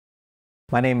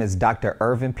My name is Dr.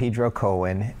 Irvin PeDro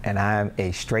Cohen, and I'm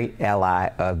a straight ally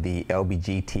of the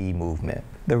LBGT movement.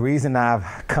 The reason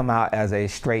I've come out as a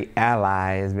straight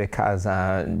ally is because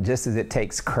just as it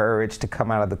takes courage to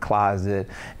come out of the closet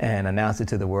and announce it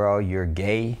to the world you're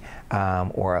gay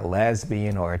or a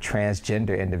lesbian or a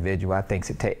transgender individual, I think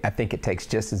it takes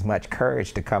just as much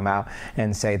courage to come out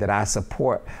and say that I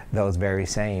support those very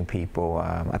same people.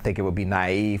 I think it would be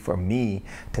naive for me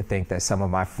to think that some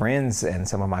of my friends and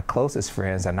some of my closest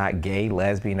friends are not gay,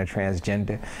 lesbian, or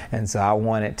transgender. And so I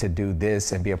wanted to do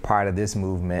this and be a part of this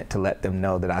movement to let them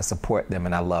know that I support them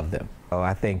and I love them. So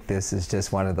I think this is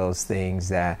just one of those things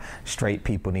that straight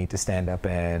people need to stand up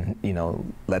and,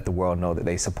 let the world know that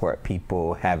they support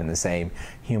people having the same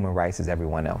human rights as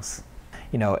everyone else.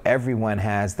 Everyone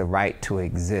has the right to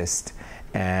exist.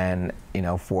 And,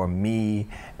 for me,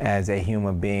 as a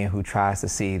human being who tries to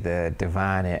see the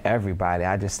divine in everybody,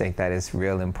 I just think that it's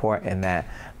real important that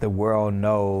the world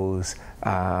knows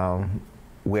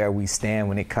where we stand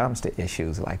when it comes to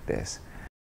issues like this.